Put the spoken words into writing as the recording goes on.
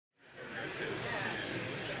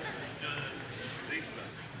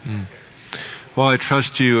Well, I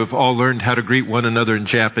trust you have all learned how to greet one another in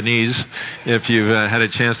Japanese. If you've had a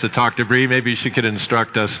chance to talk to Bree, maybe she could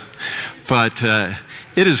instruct us. But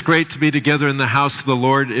it is great to be together in the house of the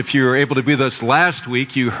Lord. If you were able to be with us last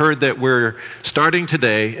week, you heard that we're starting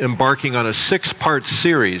today, embarking on a 6-part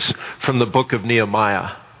series from the book of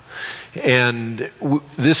Nehemiah. And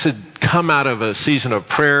this had come out of a season of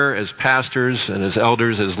prayer as pastors and as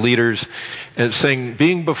elders, as leaders, and saying,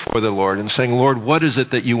 being before the Lord and saying, Lord, what is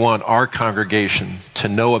it that you want our congregation to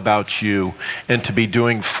know about you and to be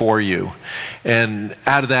doing for you? And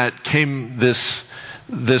out of that came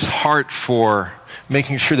this heart for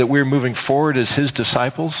making sure that we're moving forward as his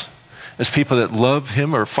disciples, as people that love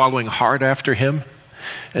him or following hard after him,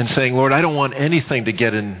 and saying, Lord, I don't want anything to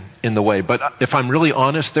get in the way. But if I'm really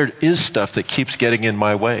honest, there is stuff that keeps getting in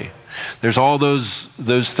my way. There's all those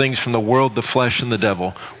things from the world, the flesh, and the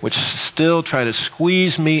devil, which still try to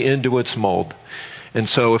squeeze me into its mold. And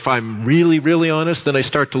so if I'm really, really honest, then I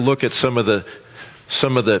start to look at some of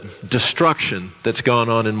the destruction that's gone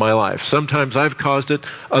on in my life. Sometimes I've caused it,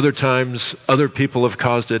 other times other people have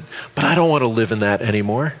caused it, but I don't want to live in that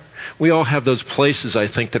anymore. We all have those places, I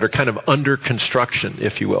think, that are kind of under construction,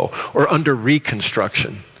 if you will, or under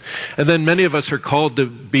reconstruction. And then many of us are called to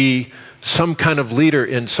be some kind of leader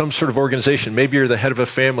in some sort of organization. Maybe you're the head of a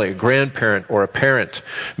family, a grandparent, or a parent.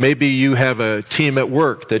 Maybe you have a team at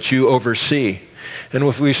work that you oversee. And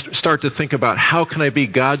if we start to think about how can I be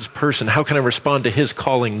God's person, how can I respond to his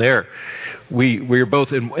calling there? We're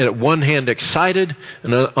both at one hand excited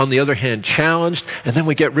and on the other hand challenged, and then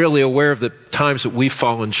we get really aware of the times that we've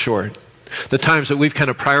fallen short, the times that we've kind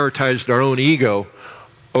of prioritized our own ego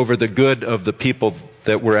over the good of the people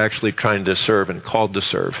that we're actually trying to serve and called to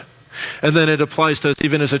serve. And then it applies to us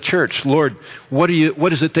even as a church. Lord, what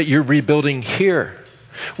is it that you're rebuilding here?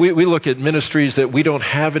 We look at ministries that we don't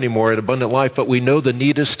have anymore at Abundant Life, but we know the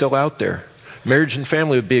need is still out there. Marriage and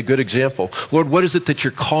family would be a good example. Lord, what is it that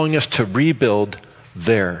you're calling us to rebuild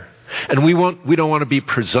there? And we don't want to be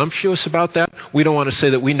presumptuous about that. We don't want to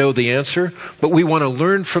say that we know the answer, but we want to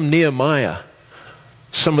learn from Nehemiah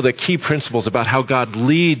some of the key principles about how God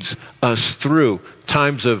leads us through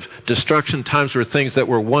times of destruction, times where things that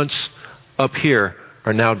were once up here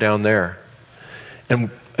are now down there.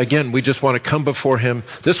 And again, we just want to come before him.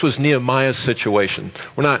 This was Nehemiah's situation.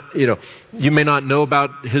 We're not, you may not know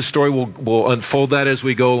about his story. We'll unfold that as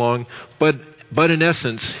we go along. But in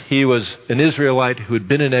essence, he was an Israelite who had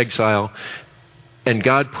been in exile, and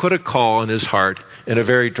God put a call in his heart in a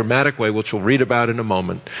very dramatic way, which we'll read about in a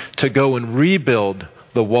moment, to go and rebuild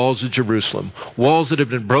the walls of Jerusalem, walls that had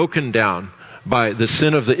been broken down by the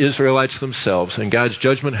sin of the Israelites themselves, and God's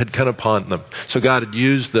judgment had come upon them. So God had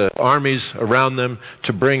used the armies around them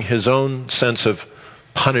to bring his own sense of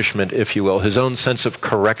punishment, if you will, his own sense of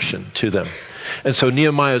correction to them. And so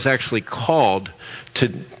Nehemiah is actually called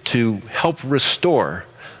to help restore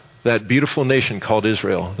that beautiful nation called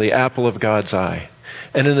Israel, the apple of God's eye.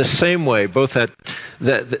 And in the same way, both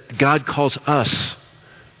that God calls us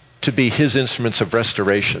to be his instruments of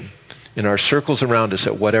restoration in our circles around us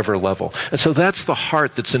at whatever level. And so that's the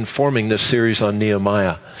heart that's informing this series on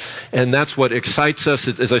Nehemiah. And that's what excites us.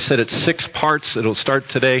 As I said, it's 6 parts. It'll start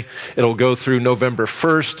today. It'll go through November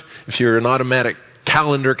 1st. If you're an automatic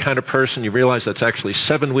calendar kind of person, you realize that's actually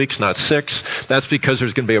 7 weeks, not 6. That's because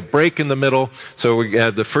there's going to be a break in the middle. So we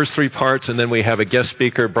have the first 3 parts, and then we have a guest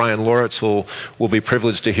speaker, Brian Loritz, who will be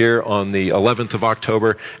privileged to hear on the 11th of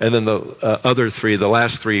October. And then the other 3, the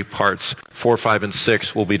last 3 parts, 4, 5, and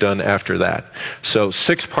 6, will be done after that. So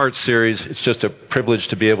 6-part series. It's just a privilege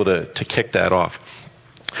to be able to kick that off.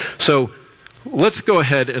 So let's go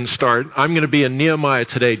ahead and start. I'm going to be in Nehemiah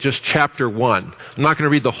today, just chapter 1. I'm not going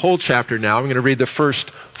to read the whole chapter now. I'm going to read the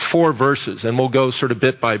first 4 verses, and we'll go sort of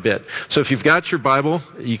bit by bit. So if you've got your Bible,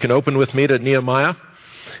 you can open with me to Nehemiah,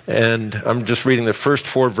 and I'm just reading the first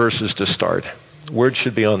 4 verses to start. Words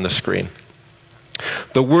should be on the screen.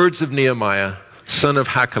 The words of Nehemiah, son of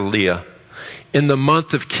Hakaliah, in the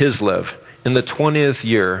month of Kislev, in the 20th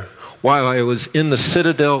year, while I was in the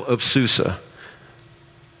citadel of Susa,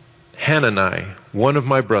 Hanani, one of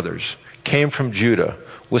my brothers, came from Judah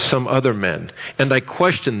with some other men, and I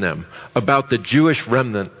questioned them about the Jewish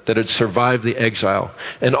remnant that had survived the exile,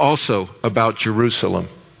 and also about Jerusalem.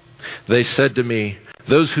 They said to me,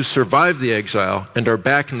 those who survived the exile and are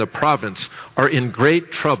back in the province are in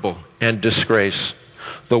great trouble and disgrace.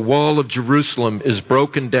 The wall of Jerusalem is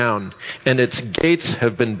broken down, and its gates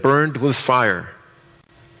have been burned with fire.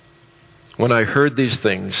 When I heard these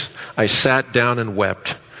things, I sat down and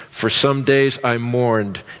wept. For some days I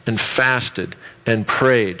mourned and fasted and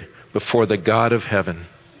prayed before the God of heaven.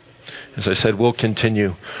 As I said, we'll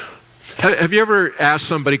continue. Have you ever asked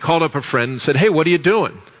somebody, called up a friend and said, hey, what are you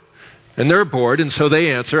doing? And they're bored, and so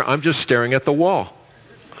they answer, I'm just staring at the wall.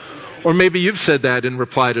 Or maybe you've said that in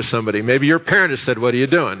reply to somebody. Maybe your parent has said, what are you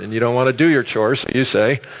doing? And you don't want to do your chores, so you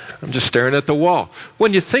say, I'm just staring at the wall.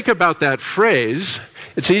 When you think about that phrase,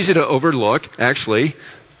 it's easy to overlook, actually,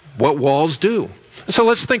 what walls do. So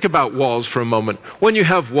let's think about walls for a moment. When you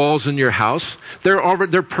have walls in your house,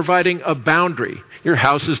 they're providing a boundary. Your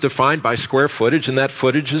house is defined by square footage, and that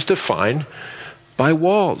footage is defined by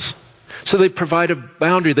walls. So they provide a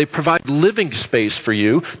boundary. They provide living space for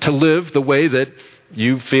you to live the way that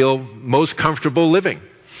you feel most comfortable living.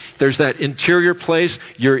 There's that interior place.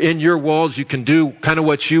 You're in your walls. You can do kind of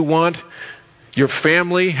what you want. Your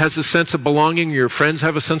family has a sense of belonging. Your friends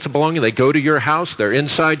have a sense of belonging. They go to your house. They're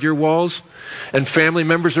inside your walls. And family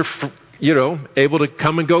members are, able to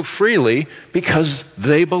come and go freely because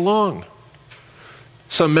they belong.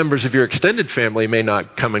 Some members of your extended family may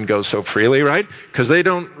not come and go so freely, right? Because they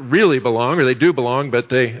don't really belong, or they do belong, but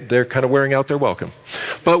they're kind of wearing out their welcome.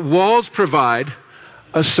 But walls provide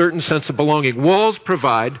a certain sense of belonging. Walls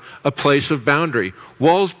provide a place of boundary.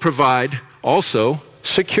 Walls provide also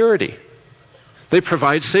security. They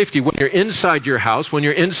provide safety. When you're inside your house, when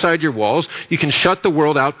you're inside your walls, you can shut the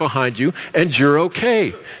world out behind you, and you're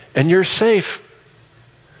okay, and you're safe.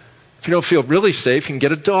 If you don't feel really safe, you can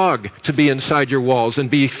get a dog to be inside your walls and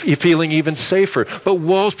be feeling even safer. But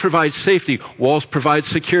walls provide safety. Walls provide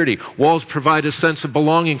security. Walls provide a sense of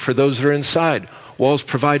belonging for those that are inside. Walls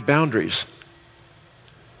provide boundaries.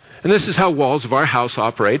 And this is how walls of our house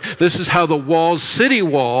operate. This is how the walls, city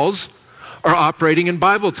walls, are operating in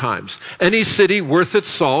Bible times. Any city worth its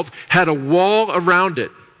salt had a wall around it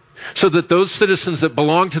so that those citizens that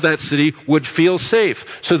belonged to that city would feel safe,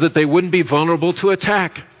 so that they wouldn't be vulnerable to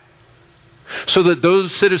attack. So that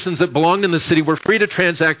those citizens that belonged in the city were free to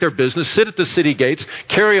transact their business, sit at the city gates,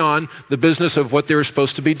 carry on the business of what they were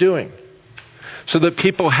supposed to be doing. So that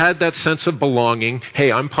people had that sense of belonging.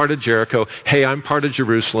 Hey, I'm part of Jericho. Hey, I'm part of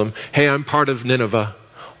Jerusalem. Hey, I'm part of Nineveh.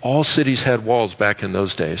 All cities had walls back in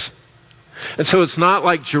those days. And so it's not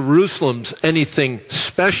like Jerusalem's anything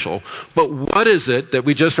special, but what is it that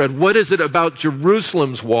we just read? What is it about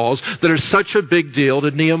Jerusalem's walls that are such a big deal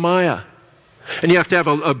to Nehemiah? And you have to have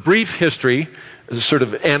a brief history, sort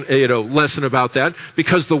of lesson about that,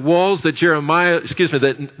 because the walls that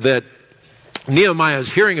that Nehemiah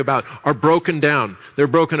is hearing about are broken down. They're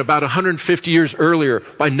broken about 150 years earlier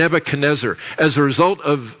by Nebuchadnezzar. As a result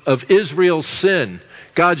of Israel's sin,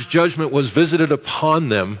 God's judgment was visited upon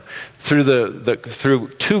them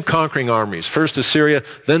through two conquering armies. First Assyria,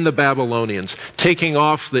 then the Babylonians, taking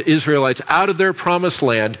off the Israelites out of their promised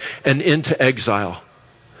land and into exile.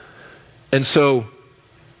 And so,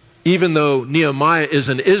 even though Nehemiah is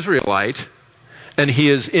an Israelite, and he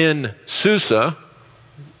is in Susa,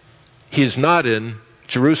 he is not in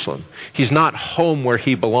Jerusalem. He's not home where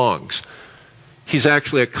he belongs. He's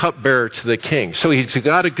actually a cupbearer to the king. So he's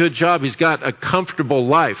got a good job, he's got a comfortable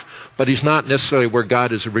life, but he's not necessarily where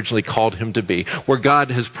God has originally called him to be, where God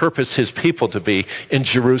has purposed his people to be, in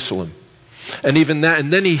Jerusalem. And even that,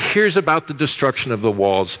 and then he hears about the destruction of the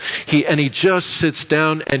walls. He just sits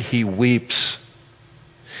down and he weeps.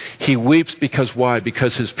 He weeps because why?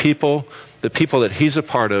 Because his people, the people that he's a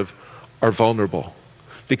part of, are vulnerable.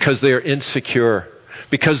 Because they are insecure.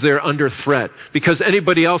 Because they're under threat. Because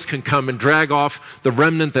anybody else can come and drag off the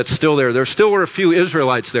remnant that's still there. There still were a few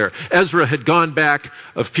Israelites there. Ezra had gone back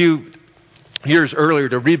a few years earlier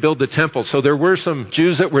to rebuild the temple. So there were some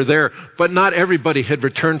Jews that were there, but not everybody had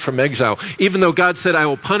returned from exile. Even though God said, I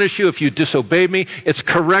will punish you if you disobey me, it's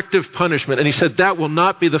corrective punishment. And he said, that will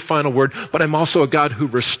not be the final word, but I'm also a God who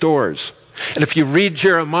restores. And if you read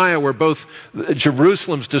Jeremiah, where both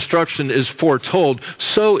Jerusalem's destruction is foretold,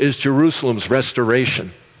 so is Jerusalem's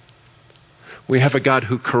restoration. We have a God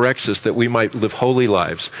who corrects us that we might live holy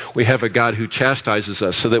lives. We have a God who chastises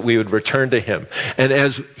us so that we would return to him. And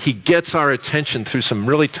as he gets our attention through some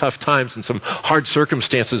really tough times and some hard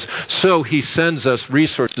circumstances, so he sends us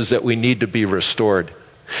resources that we need to be restored.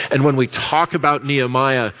 And when we talk about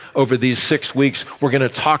Nehemiah over these 6 weeks, we're going to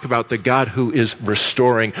talk about the God who is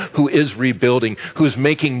restoring, who is rebuilding, who is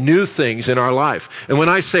making new things in our life. And when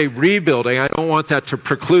I say rebuilding, I don't want that to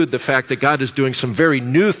preclude the fact that God is doing some very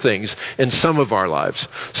new things in some of our lives.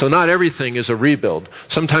 So not everything is a rebuild.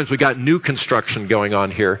 Sometimes we got new construction going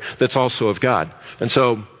on here that's also of God. And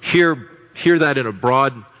so hear that in a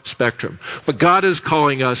broad spectrum. But God is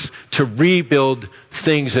calling us to rebuild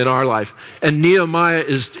things in our life. And Nehemiah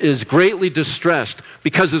is greatly distressed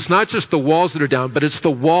because it's not just the walls that are down, but it's the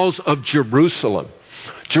walls of Jerusalem.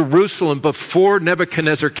 Jerusalem, before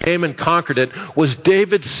Nebuchadnezzar came and conquered it, was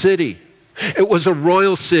David's city. It was a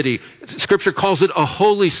royal city. Scripture calls it a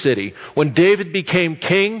holy city. When David became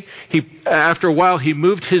king, after a while he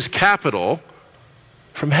moved his capital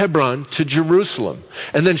from Hebron to Jerusalem.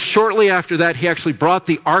 And then shortly after that, he actually brought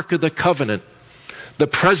the Ark of the Covenant, the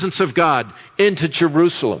presence of God, into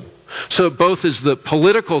Jerusalem. So it both is the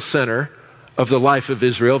political center of the life of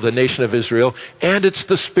Israel, the nation of Israel, and it's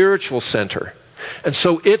the spiritual center. And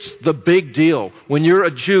so it's the big deal. When you're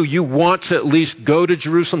a Jew, you want to at least go to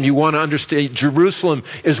Jerusalem. You want to understand Jerusalem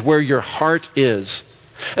is where your heart is.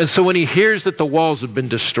 And so when he hears that the walls have been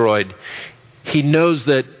destroyed, he knows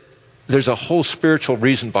that there's a whole spiritual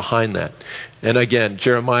reason behind that. And again,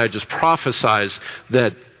 Jeremiah just prophesies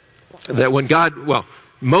that when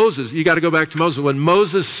Moses, you got to go back to Moses. When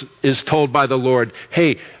Moses is told by the Lord,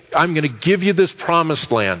 hey, I'm going to give you this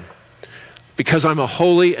promised land because I'm a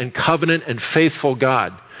holy and covenant and faithful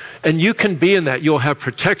God. And you can be in that. You'll have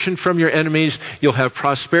protection from your enemies. You'll have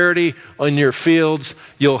prosperity on your fields.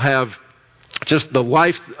 You'll have just the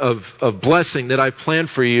life of blessing that I've planned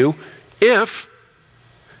for you if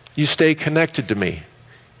you stay connected to me,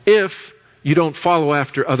 if you don't follow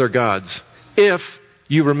after other gods, if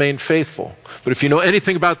you remain faithful. But if you know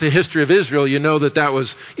anything about the history of Israel, you know that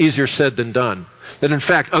was easier said than done. That in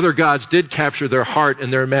fact, other gods did capture their heart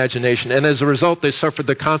and their imagination, and as a result, they suffered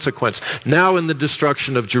the consequence, now in the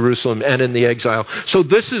destruction of Jerusalem and in the exile. So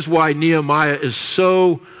this is why Nehemiah is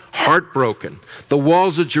so heartbroken. The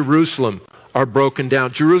walls of Jerusalem are broken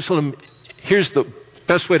down. Jerusalem, here's the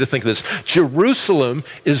best way to think of this. Jerusalem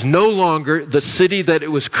is no longer the city that it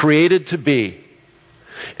was created to be.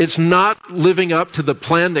 It's not living up to the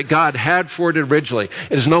plan that God had for it originally.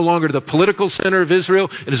 It is no longer the political center of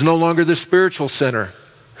Israel. It is no longer the spiritual center.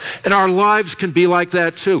 And our lives can be like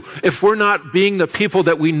that too. If we're not being the people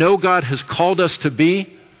that we know God has called us to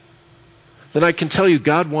be, then I can tell you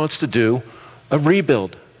God wants to do a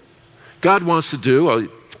rebuild. God wants to do, I'll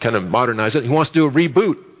kind of modernize it, He wants to do a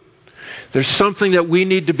reboot. There's something that we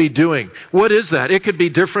need to be doing. What is that? It could be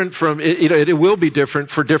different it will be different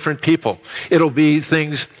for different people. It'll be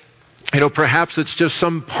things, perhaps it's just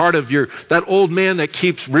some part of that old man that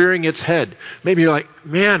keeps rearing its head. Maybe you're like,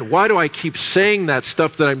 man, why do I keep saying that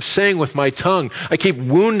stuff that I'm saying with my tongue? I keep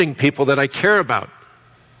wounding people that I care about.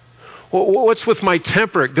 Well, what's with my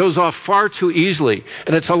temper? It goes off far too easily,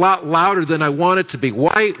 and it's a lot louder than I want it to be.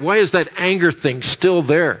 Why is that anger thing still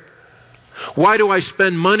there? Why do I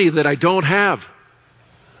spend money that I don't have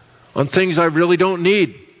on things I really don't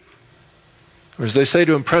need? Or as they say,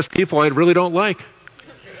 to impress people I really don't like.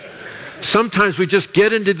 Sometimes we just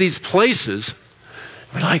get into these places,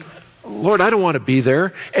 we're like, Lord, I don't want to be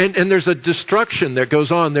there. And there's a destruction that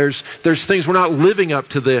goes on. There's things we're not living up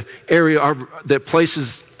to the area, the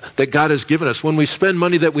places that God has given us. When we spend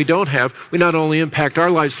money that we don't have, we not only impact our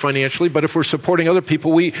lives financially, but if we're supporting other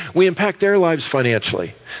people, we impact their lives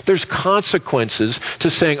financially. There's consequences to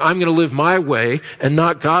saying, I'm going to live my way and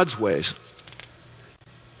not God's ways.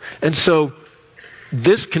 And so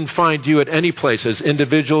this can find you at any place as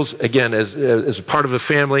individuals, again, as a part of a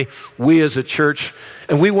family, we as a church,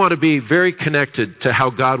 and we want to be very connected to how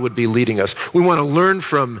God would be leading us. We want to learn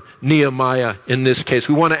from Nehemiah in this case.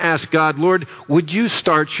 We want to ask God, Lord, would you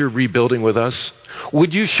start your rebuilding with us?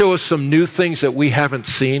 Would you show us some new things that we haven't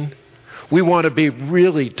seen? We want to be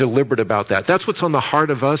really deliberate about that. That's what's on the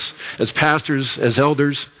heart of us as pastors, as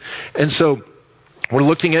elders. And so we're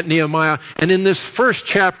looking at Nehemiah, and in this first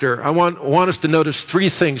chapter, I want us to notice three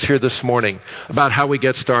things here this morning about how we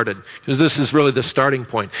get started, because this is really the starting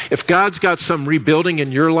point. If God's got some rebuilding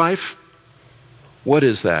in your life, what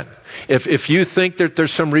is that? If you think that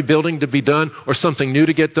there's some rebuilding to be done or something new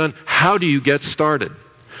to get done, how do you get started?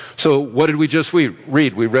 So what did we just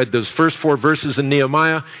read? We read those first 4 verses in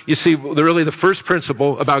Nehemiah. You see, really the first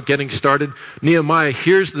principle about getting started, Nehemiah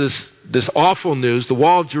hears this awful news. The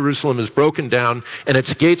wall of Jerusalem is broken down and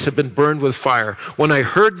its gates have been burned with fire. When I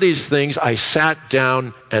heard these things, I sat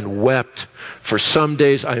down and wept. For some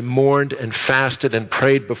days I mourned and fasted and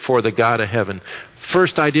prayed before the God of heaven.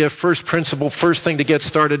 First idea, first principle, first thing to get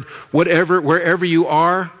started, wherever you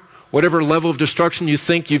are, whatever level of destruction you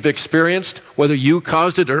think you've experienced, whether you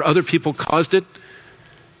caused it or other people caused it,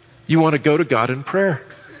 you want to go to God in prayer.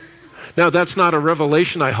 Now, that's not a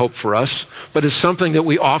revelation, I hope, for us, but it's something that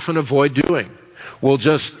we often avoid doing. We'll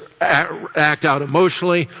just act out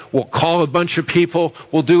emotionally. We'll call a bunch of people.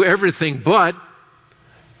 We'll do everything but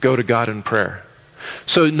go to God in prayer.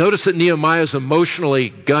 So notice that Nehemiah is emotionally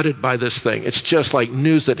gutted by this thing. It's just like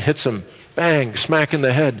news that hits him, bang, smack in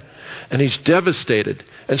the head. And he's devastated.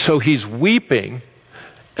 And so he's weeping,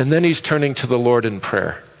 and then he's turning to the Lord in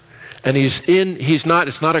prayer. And it's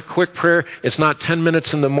not a quick prayer. It's not 10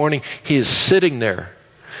 minutes in the morning. He is sitting there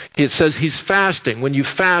It says he's fasting. When you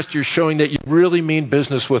fast, you're showing that you really mean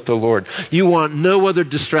business with the Lord. You want no other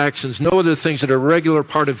distractions, no other things that are a regular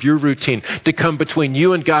part of your routine to come between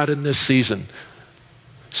you and God in this season.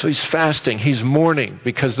 So he's fasting. He's mourning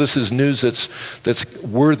because this is news that's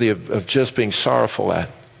worthy of just being sorrowful at.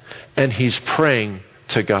 And he's praying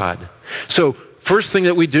to God. So first thing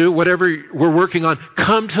that we do, whatever we're working on,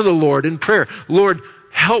 come to the Lord in prayer. Lord,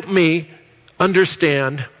 help me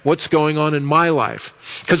understand what's going on in my life.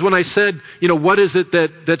 Because when I said, what is it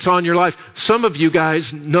that's on your life? Some of you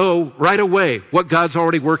guys know right away what God's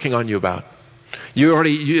already working on you about.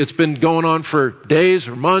 It's been going on for days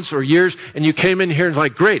or months or years, and you came in here and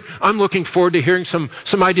like, great, I'm looking forward to hearing some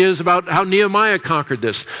ideas about how Nehemiah conquered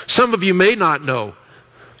this. Some of you may not know,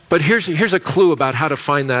 but here's a clue about how to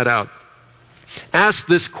find that out. Ask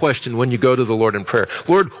this question when you go to the Lord in prayer.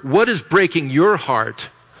 Lord, what is breaking your heart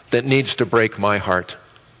that needs to break my heart?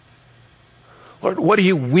 Lord, what are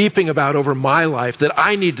you weeping about over my life that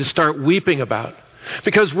I need to start weeping about?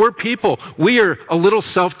 Because we're people. We are a little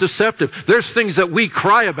self-deceptive. There's things that we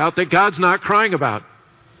cry about that God's not crying about.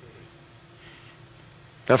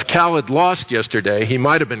 Now, if Cal had lost yesterday, he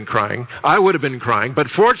might have been crying. I would have been crying. But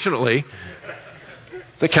fortunately,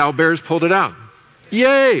 the Cal Bears pulled it out.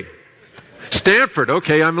 Yay! Stanford,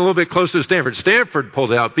 okay, I'm a little bit closer to Stanford. Stanford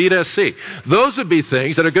pulled it out, beat SC. Those would be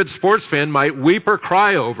things that a good sports fan might weep or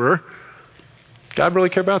cry over. God really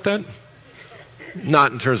care about that?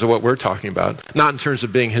 Not in terms of what we're talking about. Not in terms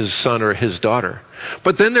of being his son or his daughter.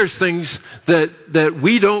 But then there's things that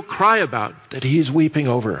we don't cry about, that he's weeping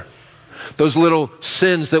over. Those little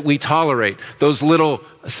sins that we tolerate. Those little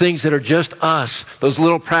things that are just us. Those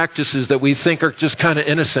little practices that we think are just kind of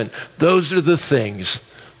innocent. Those are the things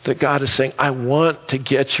that God is saying, I want to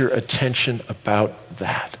get your attention about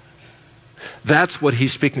that. That's what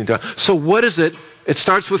he's speaking to. So what is it? It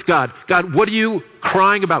starts with God. God, what are you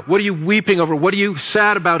crying about? What are you weeping over? What are you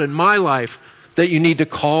sad about in my life that you need to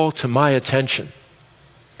call to my attention?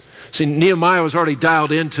 See, Nehemiah was already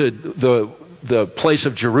dialed into the place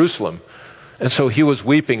of Jerusalem. And so he was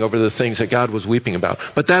weeping over the things that God was weeping about.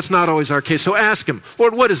 But that's not always our case. So ask him,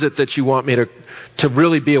 Lord, what is it that you want me to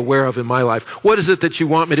really be aware of in my life? What is it that you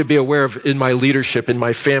want me to be aware of in my leadership, in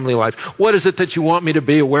my family life? What is it that you want me to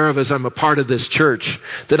be aware of as I'm a part of this church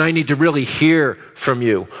that I need to really hear from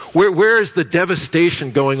you? Where is the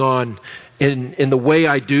devastation going on in the way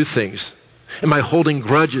I do things? Am I holding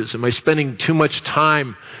grudges? Am I spending too much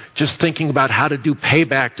time just thinking about how to do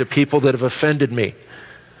payback to people that have offended me?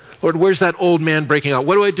 Lord, where's that old man breaking out?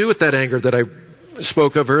 What do I do with that anger that I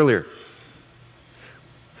spoke of earlier?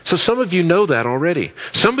 So some of you know that already.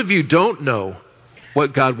 Some of you don't know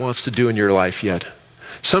what God wants to do in your life yet.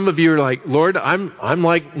 Some of you are like, Lord, I'm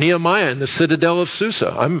like Nehemiah in the citadel of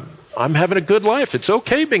Susa. I'm having a good life. It's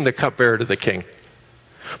okay being the cupbearer to the king.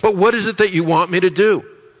 But what is it that you want me to do?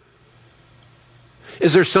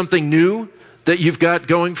 Is there something new that you've got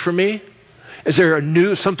going for me? Is there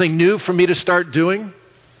something new for me to start doing?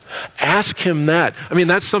 Ask him that. I mean,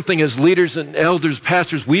 that's something as leaders and elders,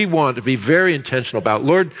 pastors, we want to be very intentional about.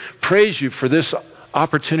 Lord, praise you for this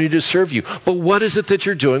opportunity to serve you. But what is it that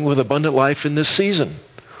you're doing with Abundant Life in this season?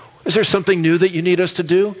 Is there something new that you need us to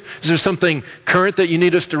do? Is there something current that you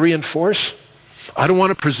need us to reinforce? I don't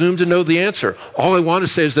want to presume to know the answer. All I want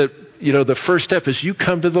to say is that, the first step is you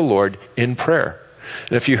come to the Lord in prayer.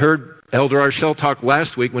 And if you heard Elder Arshel talk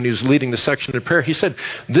last week when he was leading the section of prayer, he said,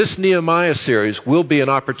 this Nehemiah series will be an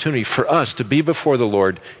opportunity for us to be before the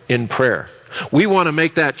Lord in prayer. We want to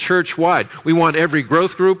make that church-wide. We want every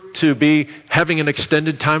growth group to be having an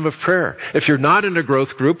extended time of prayer. If you're not in a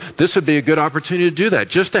growth group, this would be a good opportunity to do that,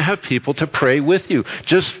 just to have people to pray with you,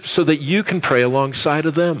 just so that you can pray alongside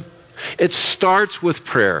of them. It starts with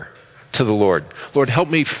prayer to the Lord. Lord, help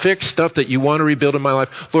me fix stuff that you want to rebuild in my life.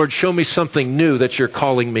 Lord, show me something new that you're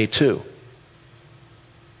calling me to.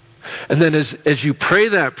 And then as you pray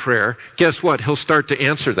that prayer, guess what? He'll start to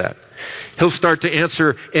answer that. He'll start to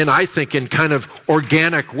answer I think in kind of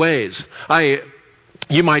organic ways.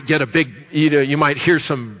 You might get you might hear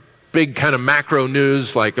some big kind of macro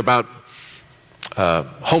news like about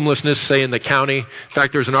homelessness, say, in the county. In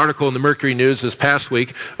fact, there was an article in the Mercury News this past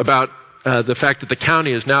week about the fact that the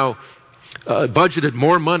county is now budgeted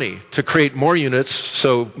more money to create more units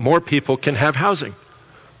so more people can have housing.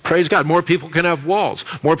 Praise God. More people can have walls.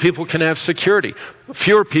 More people can have security.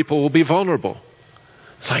 Fewer people will be vulnerable.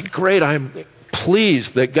 It's like, great, I'm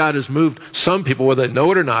pleased that God has moved some people, whether they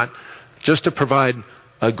know it or not, just to provide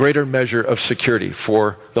a greater measure of security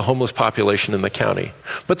for the homeless population in the county.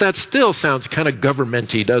 But that still sounds kind of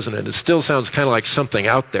government-y, doesn't it? It still sounds kind of like something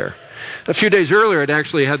out there. A few days earlier, I'd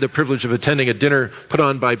actually had the privilege of attending a dinner put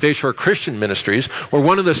on by Bayshore Christian Ministries, where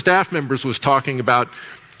one of the staff members was talking about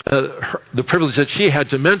the privilege that she had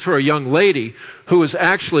to mentor a young lady who was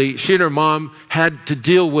actually, she and her mom had to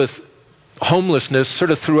deal with homelessness sort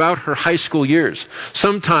of throughout her high school years.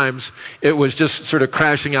 Sometimes it was just sort of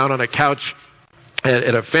crashing out on a couch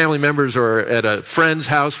at a family member's or at a friend's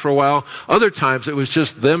house for a while. Other times it was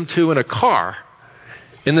just them two in a car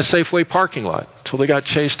in the Safeway parking lot until they got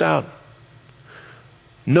chased out.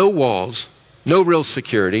 No walls, no real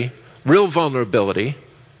security, real vulnerability.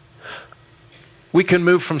 We can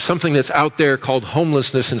move from something that's out there called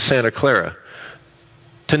homelessness in Santa Clara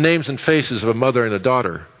to names and faces of a mother and a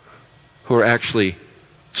daughter who are actually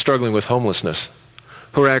struggling with homelessness,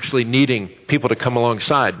 who are actually needing people to come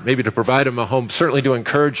alongside, maybe to provide them a home, certainly to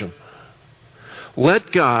encourage them.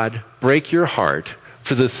 Let God break your heart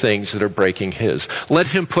for the things that are breaking His. Let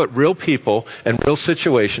Him put real people and real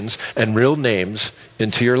situations and real names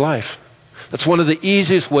into your life. That's one of the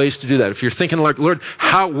easiest ways to do that. If you're thinking like, Lord,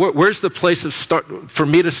 where's the place of start for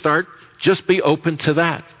me to start? Just be open to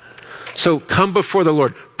that. So come before the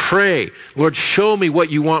Lord. Pray. Lord, show me what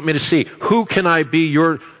you want me to see. Who can I be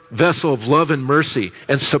your vessel of love and mercy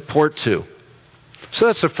and support to? So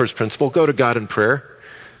that's the first principle. Go to God in prayer.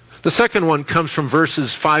 The second one comes from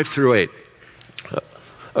verses 5 through 8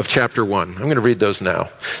 of chapter 1. I'm going to read those now.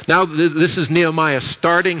 Now, this is Nehemiah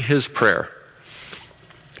starting his prayer.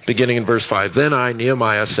 Beginning in verse 5. Then I,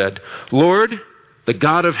 Nehemiah, said, Lord, the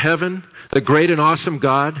God of heaven, the great and awesome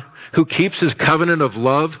God, who keeps His covenant of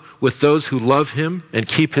love with those who love Him and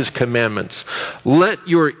keep His commandments, let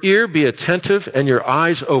your ear be attentive and your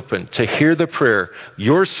eyes open to hear the prayer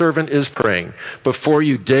your servant is praying before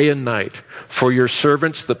you day and night for your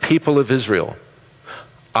servants, the people of Israel.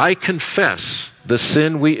 I confess the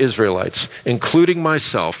sin we Israelites, including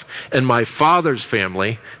myself and my father's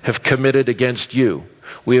family, have committed against you.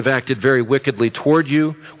 We have acted very wickedly toward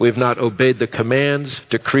you. We have not obeyed the commands,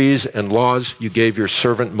 decrees, and laws you gave your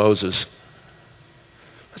servant Moses.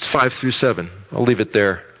 That's 5 through 7. I'll leave it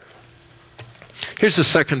there. Here's the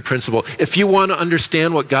second principle. If you want to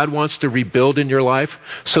understand what God wants to rebuild in your life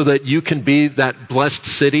so that you can be that blessed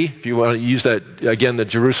city, if you want to use that, again, the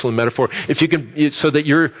Jerusalem metaphor, if you can, so that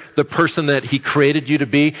you're the person that He created you to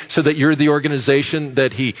be, so that you're the organization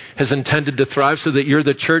that He has intended to thrive, so that you're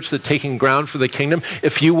the church that's taking ground for the kingdom,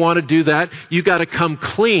 if you want to do that, you got to come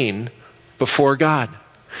clean before God.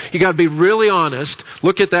 You got to be really honest.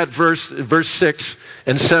 Look at that verse 6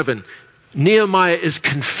 and 7. Nehemiah is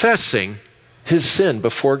confessing his sin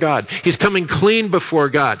before God. He's coming clean before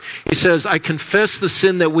God. He says, I confess the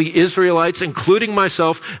sin that we Israelites, including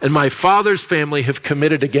myself and my father's family, have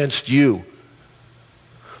committed against you.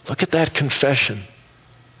 Look at that confession.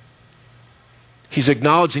 He's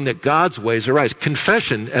acknowledging that God's ways are right.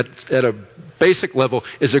 Confession at a basic level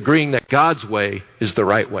is agreeing that God's way is the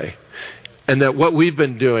right way. And that what we've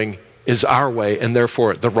been doing is our way and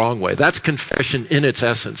therefore the wrong way. That's confession in its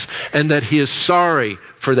essence. And that He is sorry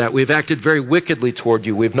for that. We've acted very wickedly toward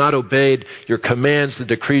you. We've not obeyed your commands, the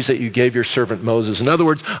decrees that you gave your servant Moses. In other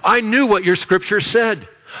words, I knew what your scripture said.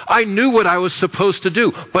 I knew what I was supposed to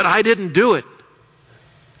do, but I didn't do it.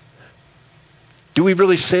 Do we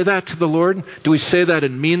really say that to the Lord? Do we say that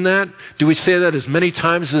and mean that? Do we say that as many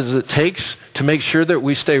times as it takes to make sure that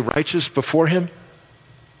we stay righteous before Him?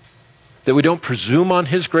 That we don't presume on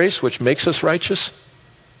His grace, which makes us righteous?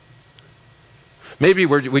 Maybe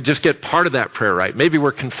we just get part of that prayer right. Maybe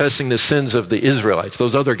we're confessing the sins of the Israelites,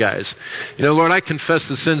 those other guys. You know, Lord, I confess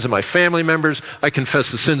the sins of my family members. I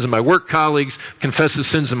confess the sins of my work colleagues. Confess the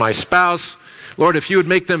sins of my spouse. Lord, if you would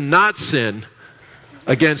make them not sin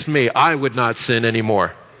against me, I would not sin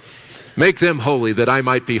anymore. Make them holy that I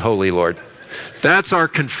might be holy, Lord. That's our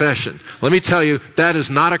confession. Let me tell you, that is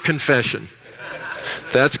not a confession.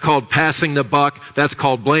 That's called passing the buck. That's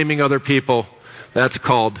called blaming other people. That's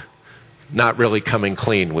called not really coming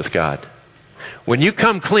clean with God. When you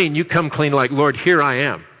come clean like, Lord, here I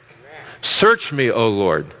am. Search me, O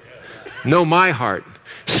Lord. Know my heart.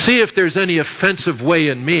 See if there's any offensive way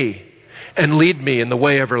in me and lead me in the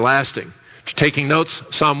way everlasting. If you're taking notes,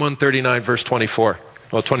 Psalm 139, verse 24.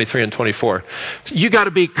 Well, 23 and 24. You got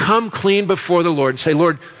to come clean before the Lord and say,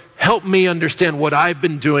 Lord, help me understand what I've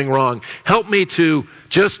been doing wrong. Help me to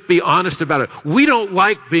just be honest about it. We don't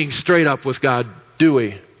like being straight up with God, do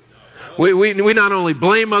we? We not only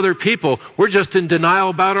blame other people, we're just in denial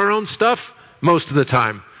about our own stuff most of the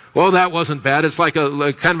time. Well, that wasn't bad. It's like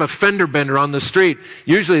a kind of a fender bender on the street.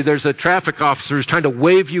 Usually there's a traffic officer who's trying to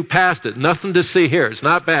wave you past it. Nothing to see here. It's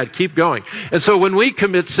not bad. Keep going. And so when we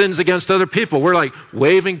commit sins against other people, we're like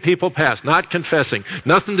waving people past, not confessing.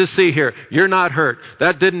 Nothing to see here. You're not hurt.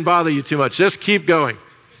 That didn't bother you too much. Just keep going.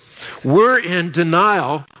 We're in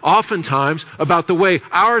denial oftentimes about the way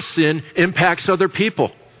our sin impacts other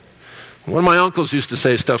people. One of my uncles used to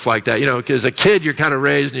say stuff like that. As a kid, you're kind of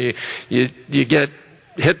raised and you get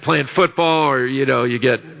hit playing football, or, you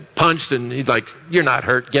get punched, and he's like, you're not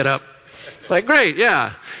hurt, get up. It's like, great,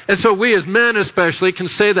 yeah. And so we as men especially can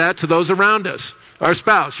say that to those around us. Our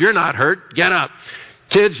spouse, you're not hurt, get up.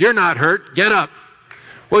 Kids, you're not hurt, get up.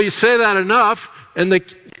 Well, you say that enough,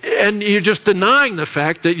 and you're just denying the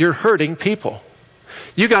fact that you're hurting people.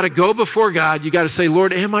 You got to go before God. You got to say,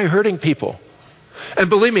 Lord, am I hurting people? And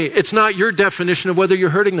believe me, it's not your definition of whether you're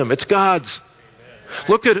hurting them. It's God's.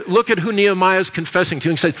 Look at who Nehemiah is confessing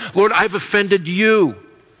to. He said, Lord, I've offended you.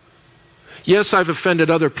 Yes, I've offended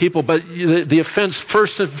other people, but the offense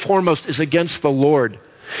first and foremost is against the Lord.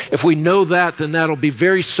 If we know that, then that'll be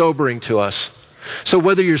very sobering to us. So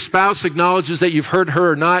whether your spouse acknowledges that you've hurt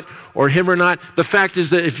her or not, or him or not, the fact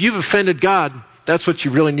is that if you've offended God, that's what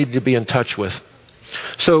you really need to be in touch with.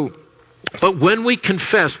 But when we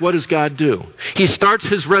confess, what does God do? He starts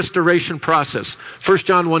his restoration process. 1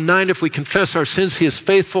 John 1:9, if we confess our sins, he is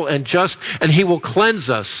faithful and just, and he will cleanse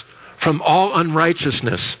us from all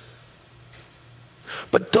unrighteousness.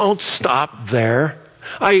 But don't stop there.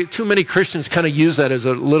 Too many Christians kind of use that as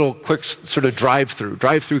a little quick sort of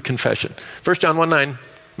drive-through confession. 1 John 1:9,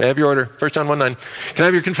 may I have your order? 1 John 1:9. Can I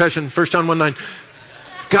have your confession? 1 John 1:9.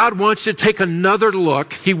 God wants you to take another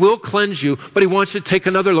look. He will cleanse you, but he wants you to take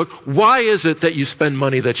another look. Why is it that you spend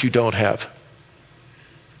money that you don't have?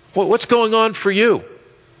 What's going on for you?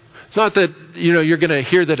 It's not that, you're going to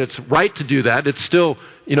hear that it's right to do that. It's still,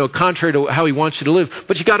 contrary to how he wants you to live.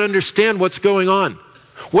 But you got to understand what's going on.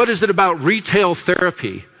 What is it about retail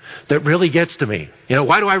therapy that really gets to me?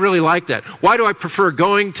 Why do I really like that? Why do I prefer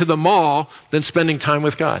going to the mall than spending time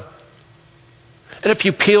with God? And if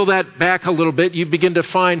you peel that back a little bit, you begin to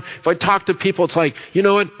find, if I talk to people, it's like, you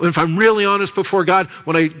know what, if I'm really honest before God,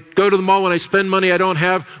 when I go to the mall, when I spend money I don't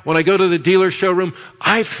have, when I go to the dealer showroom,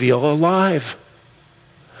 I feel alive.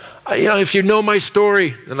 If you know my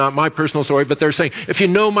story, not my personal story, but they're saying, if you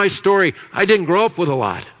know my story, I didn't grow up with a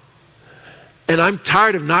lot. And I'm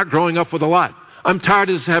tired of not growing up with a lot. I'm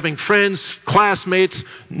tired of having friends, classmates,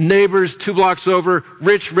 neighbors 2 blocks over,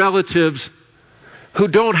 rich relatives who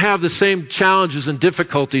don't have the same challenges and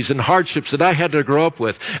difficulties and hardships that I had to grow up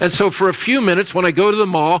with. And so for a few minutes when I go to the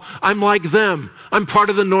mall, I'm like them. I'm part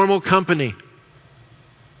of the normal company.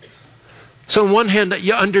 So on one hand,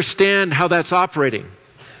 you understand how that's operating.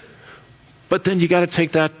 But then you got to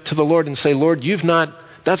take that to the Lord and say, Lord,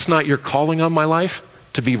 that's not your calling on my life,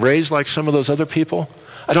 to be raised like some of those other people.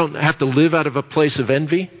 I don't have to live out of a place of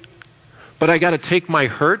envy. But I got to take my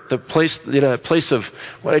hurt, the place of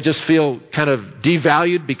what I just feel kind of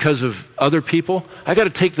devalued because of other people. I got to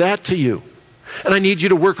take that to you. And I need you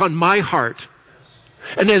to work on my heart.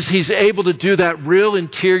 And as he's able to do that real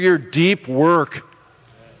interior, deep work,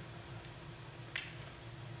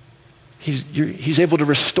 he's able to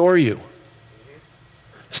restore you.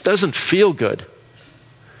 This doesn't feel good.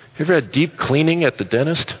 You ever had deep cleaning at the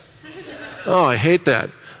dentist? Oh, I hate that.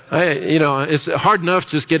 It's hard enough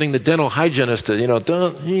just getting the dental hygienist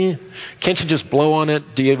to, can't you just blow on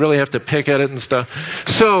it? Do you really have to pick at it and stuff?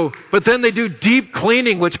 But then they do deep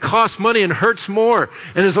cleaning, which costs money and hurts more.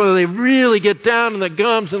 And it's when they really get down in the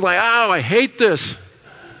gums and I hate this.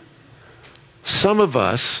 Some of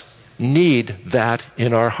us need that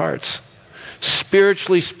in our hearts,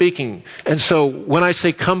 spiritually speaking. And so when I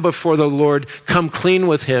say come before the Lord, come clean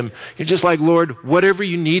with him, you're just like, Lord, whatever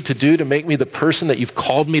you need to do to make me the person that you've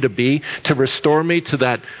called me to be, to restore me to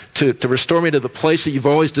that, to restore me to the place that you've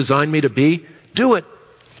always designed me to be, do it.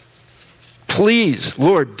 Please,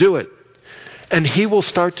 Lord, do it. And he will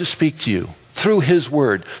start to speak to you through his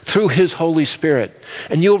word, through his Holy Spirit.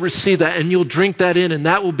 And you'll receive that and you'll drink that in, and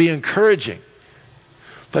that will be encouraging.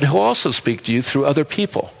 But he'll also speak to you through other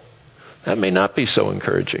people. That may not be so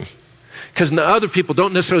encouraging, because the other people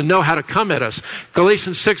don't necessarily know how to come at us.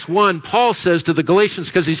 Galatians 6:1, Paul says to the Galatians,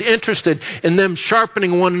 because he's interested in them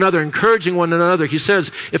sharpening one another, encouraging one another, he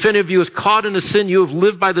says, if any of you is caught in a sin, you have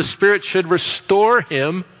lived by the Spirit, should restore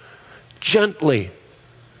him gently.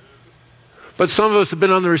 But some of us have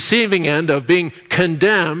been on the receiving end of being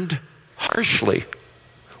condemned harshly.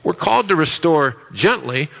 We're called to restore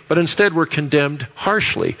gently, but instead we're condemned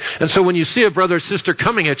harshly. And so when you see a brother or sister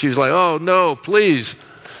coming at you, it's like, oh no, please,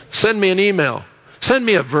 send me an email. Send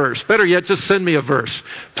me a verse. Better yet, just send me a verse.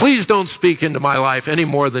 Please don't speak into my life any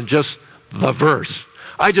more than just the verse.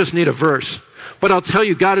 I just need a verse. But I'll tell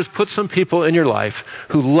you, God has put some people in your life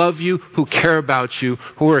who love you, who care about you,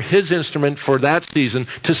 who are His instrument for that season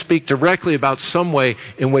to speak directly about some way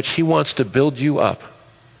in which He wants to build you up.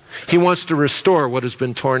 He wants to restore what has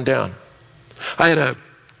been torn down.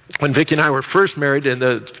 When Vicki and I were first married, in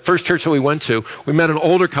the first church that we went to, we met an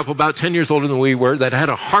older couple, about 10 years older than we were, that had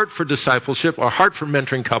a heart for discipleship, a heart for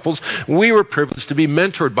mentoring couples. We were privileged to be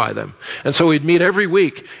mentored by them. And so we'd meet every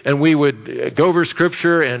week, and we would go over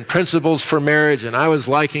Scripture and principles for marriage, and I was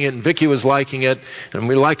liking it, and Vicki was liking it, and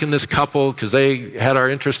we liking this couple because they had our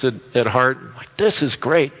interest at heart. I'm like, this is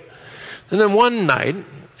great. And then one night,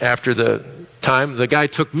 after the time, the guy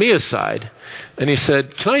took me aside, and he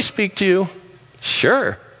said, "Can I speak to you?"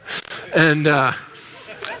 Sure. And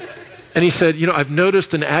he said, "I've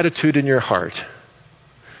noticed an attitude in your heart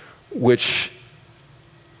which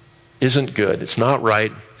isn't good. It's not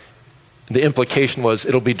right." The implication was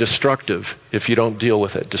it'll be destructive if you don't deal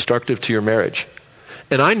with it, destructive to your marriage.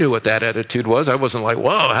 And I knew what that attitude was. I wasn't like,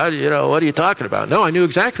 "Whoa, what are you talking about?" No, I knew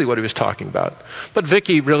exactly what he was talking about. But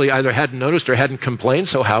Vicki really either hadn't noticed or hadn't complained,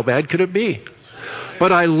 so how bad could it be?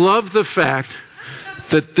 But I love the fact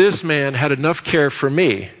that this man had enough care for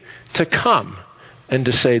me to come and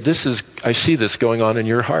to say, I see this going on in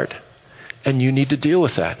your heart, and you need to deal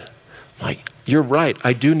with that. Like, you're right,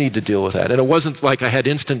 I do need to deal with that. And it wasn't like I had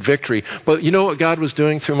instant victory, but you know what God was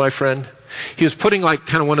doing through my friend? He was putting like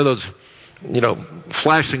kind of one of those,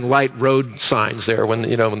 flashing light road signs there. When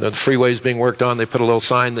the freeway is being worked on, they put a little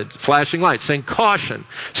sign that's flashing light, saying caution,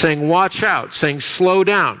 saying watch out, saying slow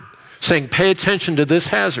down, saying pay attention to this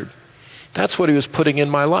hazard. That's what he was putting in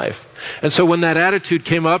my life. And so when that attitude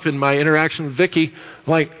came up in my interaction with Vicki,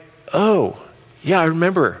 I'm like, oh, yeah, I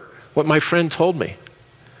remember what my friend told me.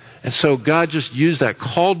 And so God just used that,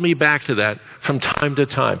 called me back to that from time to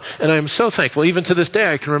time. And I am so thankful. Even to this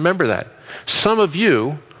day, I can remember that. Some of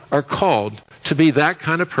you are called to be that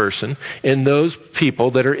kind of person in those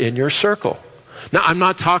people that are in your circle. Now, I'm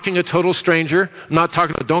not talking a total stranger. I'm not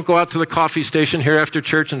talking about, don't go out to the coffee station here after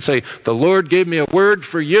church and say, "The Lord gave me a word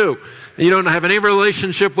for you." You don't have any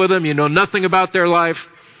relationship with them. You know nothing about their life.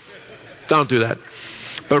 Don't do that.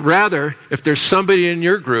 But rather, if there's somebody in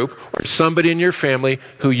your group or somebody in your family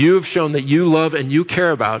who you have shown that you love and you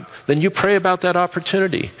care about, then you pray about that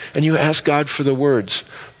opportunity and you ask God for the words.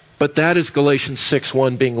 But that is Galatians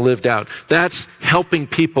 6:1 being lived out. That's helping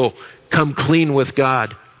people come clean with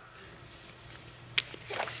God.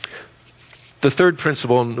 The third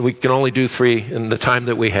principle, and we can only do 3 in the time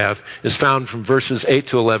that we have, is found from verses 8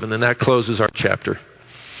 to 11, and that closes our chapter.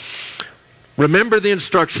 "Remember the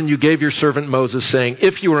instruction you gave your servant Moses, saying,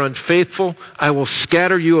 'If you are unfaithful, I will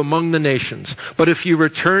scatter you among the nations. But if you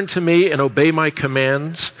return to me and obey my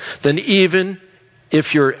commands, then even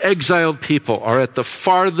if your exiled people are at the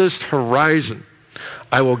farthest horizon,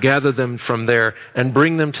 I will gather them from there and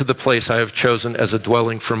bring them to the place I have chosen as a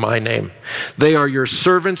dwelling for my name. They are your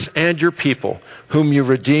servants and your people, whom you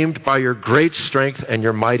redeemed by your great strength and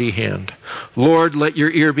your mighty hand. Lord, let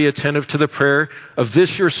your ear be attentive to the prayer of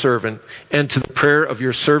this your servant and to the prayer of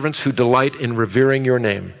your servants who delight in revering your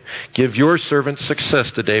name. Give your servant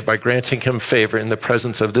success today by granting him favor in the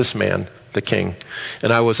presence of this man, the king.'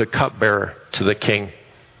 And I was a cupbearer to the king."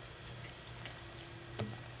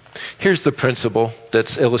 Here's the principle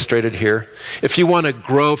that's illustrated here. If you want to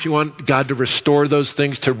grow, if you want God to restore those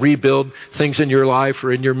things, to rebuild things in your life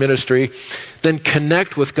or in your ministry, then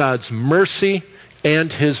connect with God's mercy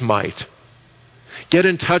and His might. Get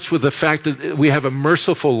in touch with the fact that we have a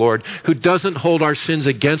merciful Lord who doesn't hold our sins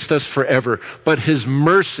against us forever, but His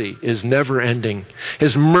mercy is never ending.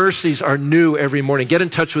 His mercies are new every morning. Get in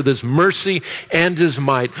touch with His mercy and His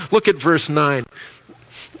might. Look at verse 9.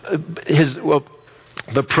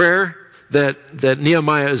 The prayer that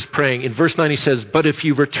Nehemiah is praying, in verse 9 he says, "But if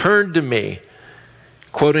you return to me,"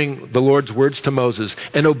 quoting the Lord's words to Moses,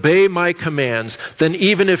 "and obey my commands, then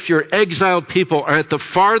even if your exiled people are at the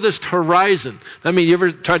farthest horizon." I mean, you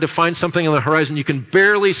ever tried to find something on the horizon? You can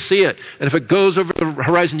barely see it. And if it goes over the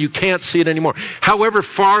horizon, you can't see it anymore. However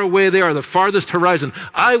far away they are, the farthest horizon,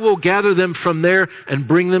 I will gather them from there and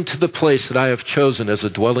bring them to the place that I have chosen as a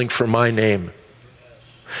dwelling for my name.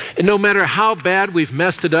 And no matter how bad we've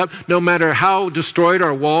messed it up, no matter how destroyed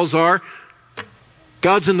our walls are,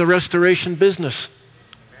 God's in the restoration business.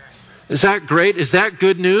 Is that great? Is that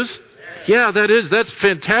good news? Yeah, that is. That's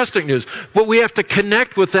fantastic news. But we have to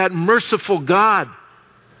connect with that merciful God.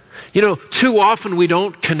 Too often we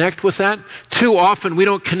don't connect with that. Too often we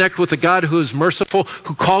don't connect with a God who is merciful,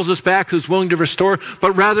 who calls us back, who's willing to restore,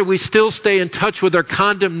 but rather we still stay in touch with our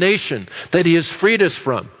condemnation that he has freed us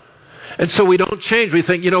from. And so we don't change. We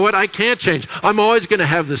think, I can't change. I'm always going to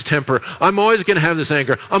have this temper. I'm always going to have this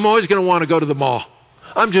anger. I'm always going to want to go to the mall.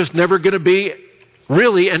 I'm just never going to be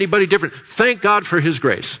really anybody different. Thank God for his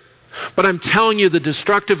grace. But I'm telling you, the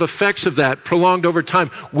destructive effects of that, prolonged over time,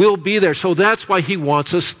 will be there. So that's why he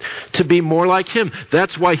wants us to be more like him.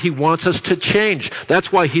 That's why he wants us to change.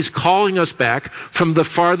 That's why he's calling us back from the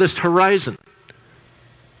farthest horizon.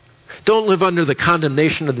 Don't live under the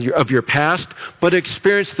condemnation of your past, but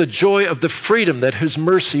experience the joy of the freedom that his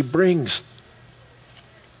mercy brings.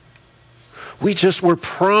 We just were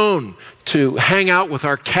prone to hang out with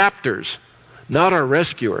our captors, not our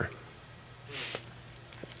rescuer.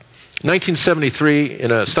 1973, in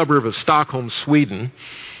a suburb of Stockholm, Sweden,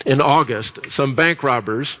 in August, some bank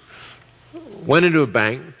robbers went into a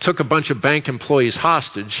bank, took a bunch of bank employees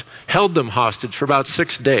hostage, held them hostage for about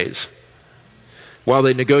 6 days while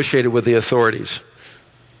they negotiated with the authorities.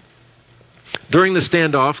 During the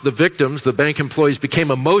standoff, the victims, the bank employees,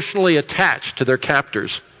 became emotionally attached to their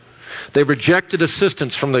captors. They rejected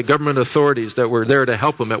assistance from the government authorities that were there to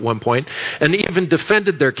help them at one point, and even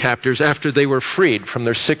defended their captors after they were freed from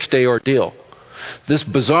their 6-day ordeal. This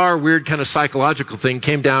bizarre, weird kind of psychological thing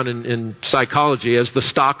came down in psychology as the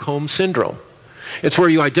Stockholm Syndrome. It's where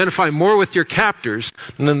you identify more with your captors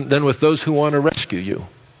than with those who want to rescue you.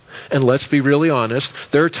 And let's be really honest,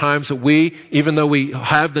 there are times that we, even though we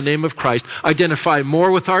have the name of Christ, identify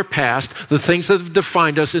more with our past, the things that have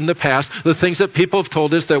defined us in the past, the things that people have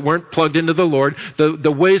told us that weren't plugged into the Lord,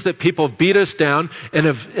 the ways that people have beat us down and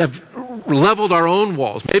have leveled our own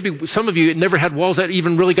walls. Maybe some of you never had walls that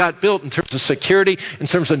even really got built in terms of security, in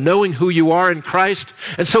terms of knowing who you are in Christ.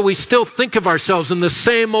 And so we still think of ourselves in the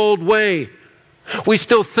same old way. We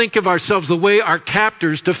still think of ourselves the way our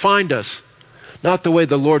captors defined us. Not the way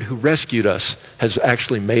the Lord who rescued us has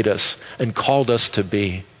actually made us and called us to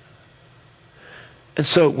be. And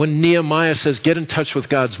so when Nehemiah says, get in touch with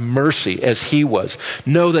God's mercy as he was,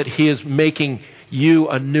 know that he is making you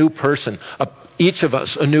a new person, each of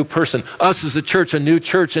us a new person, us as a church, a new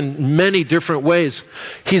church in many different ways.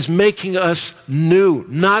 He's making us new,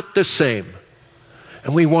 not the same.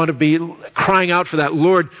 And we want to be crying out for that.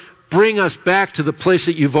 Lord, bring us back to the place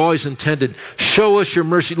that you've always intended. Show us your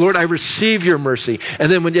mercy. Lord, I receive your mercy. And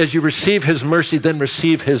then as you receive his mercy, then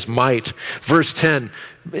receive his might. Verse 10,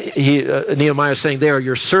 Nehemiah is saying, they are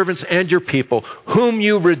your servants and your people, whom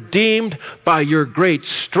you redeemed by your great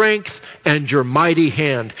strength and your mighty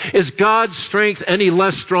hand. Is God's strength any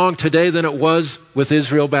less strong today than it was with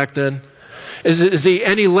Israel back then? Is he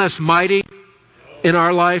any less mighty in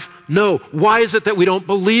our life? No. Why is it that we don't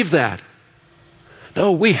believe that?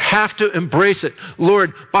 No, we have to embrace it.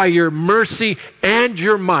 Lord, by your mercy and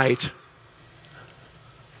your might,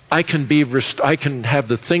 I can have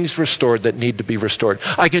the things restored that need to be restored.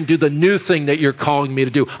 I can do the new thing that you're calling me to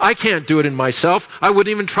do. I can't do it in myself. I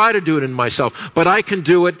wouldn't even try to do it in myself. But I can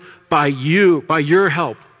do it by you, by your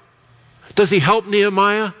help. Does he help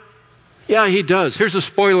Nehemiah? Yeah, he does. Here's a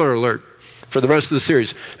spoiler alert for the rest of the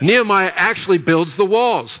series. Nehemiah actually builds the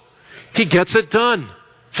walls. He gets it done.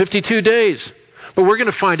 52 days. But we're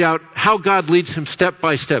going to find out how God leads him step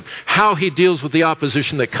by step, how he deals with the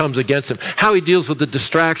opposition that comes against him, how he deals with the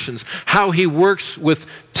distractions, how he works with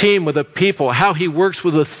the people, how he works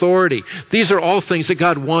with authority. These are all things that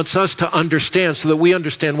God wants us to understand so that we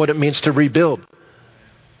understand what it means to rebuild.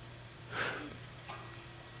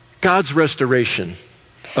 God's restoration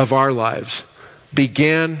of our lives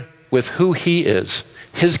began with who he is,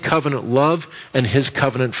 his covenant love and his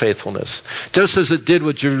covenant faithfulness. Just as it did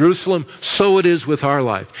with Jerusalem, so it is with our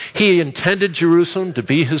life. He intended Jerusalem to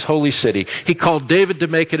be his holy city. He called David to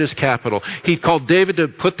make it his capital. He called David to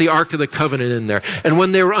put the Ark of the Covenant in there. And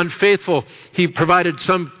when they were unfaithful, he provided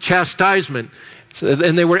some chastisement,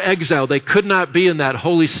 and they were exiled. They could not be in that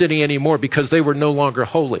holy city anymore because they were no longer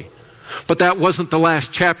holy. But that wasn't the last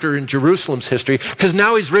chapter in Jerusalem's history, because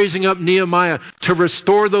now he's raising up Nehemiah to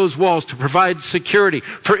restore those walls, to provide security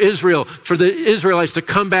for Israel, for the Israelites to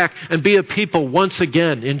come back and be a people once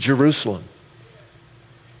again in Jerusalem.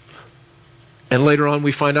 And later on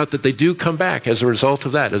we find out that they do come back as a result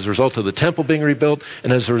of that, as a result of the temple being rebuilt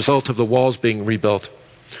and as a result of the walls being rebuilt.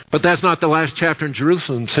 But that's not the last chapter in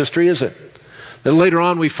Jerusalem's history, is it? Then later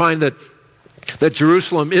on we find that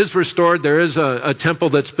Jerusalem is restored. There is a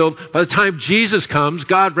temple that's built. By the time Jesus comes,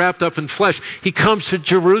 God wrapped up in flesh, he comes to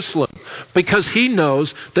Jerusalem because he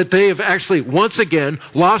knows that they have actually once again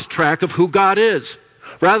lost track of who God is.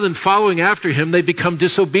 Rather than following after him, they become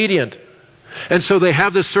disobedient. And so they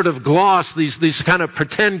have this sort of gloss, these kind of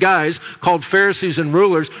pretend guys called Pharisees and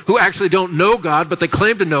rulers who actually don't know God, but they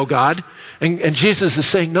claim to know God. And Jesus is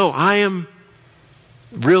saying, no, I am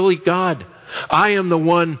really God. I am the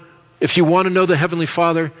one. If you want to know the Heavenly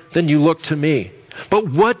Father, then you look to me. But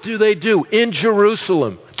what do they do in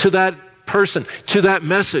Jerusalem to that person, to that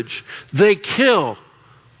message? They kill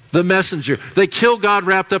the messenger. They kill God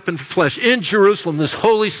wrapped up in flesh. In Jerusalem, this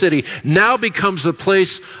holy city now becomes the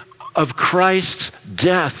place of Christ's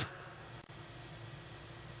death.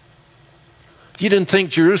 You didn't think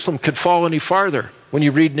Jerusalem could fall any farther when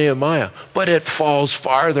you read Nehemiah, but it falls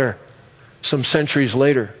farther some centuries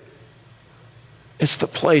later. It's the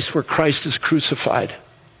place where Christ is crucified,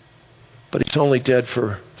 but he's only dead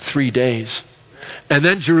for 3 days. And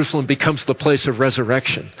then Jerusalem becomes the place of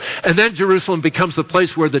resurrection. And then Jerusalem becomes the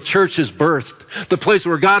place where the church is birthed. The place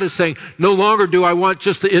where God is saying, no longer do I want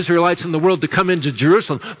just the Israelites in the world to come into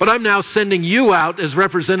Jerusalem, but I'm now sending you out as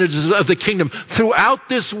representatives of the kingdom throughout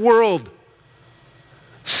this world.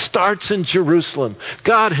 Starts in Jerusalem.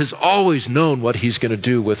 God has always known what he's going to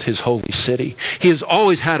do with his holy city. He has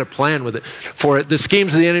always had a plan with it. For it, the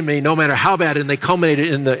schemes of the enemy, no matter how bad, and they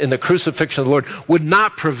culminated in the crucifixion of the Lord, would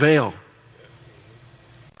not prevail.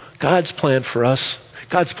 God's plan for us,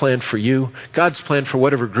 God's plan for you, God's plan for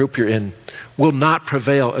whatever group you're in will not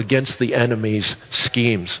prevail against the enemy's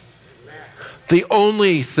schemes. The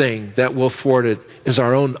only thing that will thwart it is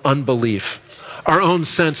our own unbelief, our own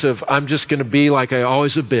sense of, I'm just going to be like I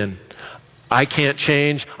always have been. I can't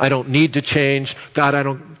change. I don't need to change. God,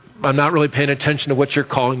 I'm not really paying attention to what you're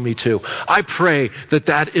calling me to. I pray that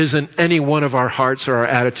that isn't any one of our hearts or our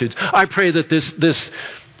attitudes. I pray that this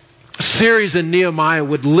series in Nehemiah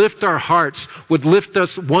would lift our hearts, would lift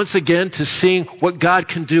us once again to seeing what God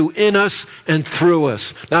can do in us and through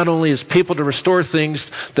us. Not only as people to restore things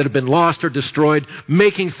that have been lost or destroyed,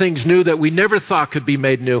 making things new that we never thought could be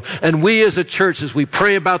made new. And we as a church, as we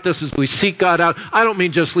pray about this, as we seek God out, I don't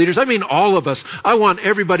mean just leaders, I mean all of us. I want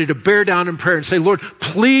everybody to bear down in prayer and say, Lord,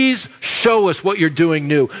 please show us what you're doing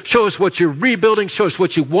new. Show us what you're rebuilding. Show us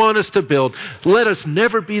what you want us to build. Let us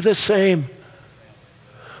never be the same.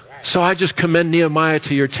 So I just commend Nehemiah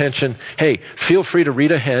to your attention. Hey, feel free to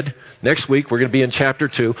read ahead. Next week, we're going to be in chapter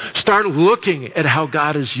 2. Start looking at how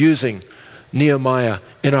God is using Nehemiah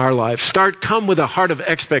in our lives. Come with a heart of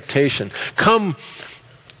expectation. I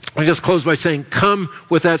just close by saying, come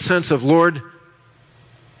with that sense of, Lord,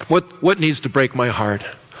 what needs to break my heart?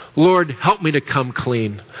 Lord, help me to come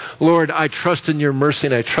clean. Lord, I trust in your mercy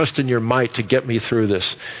and I trust in your might to get me through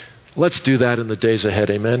this. Let's do that in the days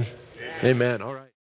ahead. Amen? Amen. All right.